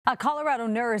A Colorado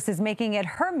nurse is making it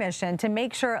her mission to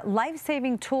make sure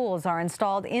life-saving tools are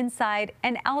installed inside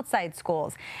and outside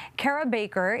schools. Kara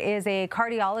Baker is a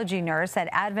cardiology nurse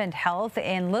at AdventHealth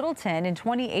in Littleton. In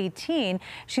 2018,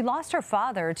 she lost her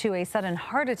father to a sudden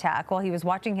heart attack while he was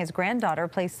watching his granddaughter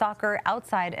play soccer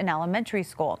outside an elementary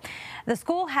school. The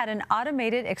school had an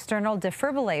automated external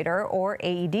defibrillator, or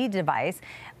AED device,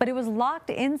 but it was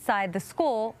locked inside the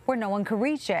school where no one could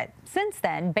reach it. Since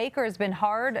then, Baker has been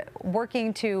hard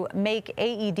working to make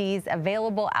AEDs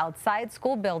available outside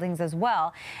school buildings as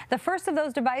well. The first of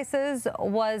those devices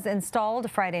was installed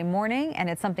Friday morning, and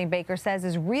it's something Baker says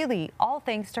is really all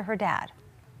thanks to her dad.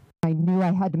 I knew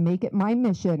I had to make it my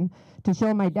mission to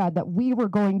show my dad that we were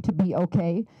going to be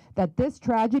okay, that this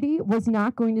tragedy was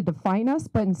not going to define us,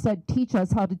 but instead teach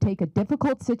us how to take a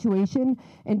difficult situation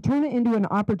and turn it into an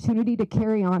opportunity to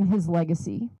carry on his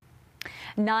legacy.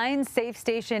 9 Safe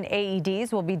Station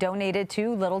AEDs will be donated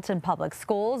to Littleton Public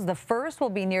Schools. The first will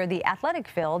be near the athletic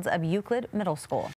fields of Euclid Middle School.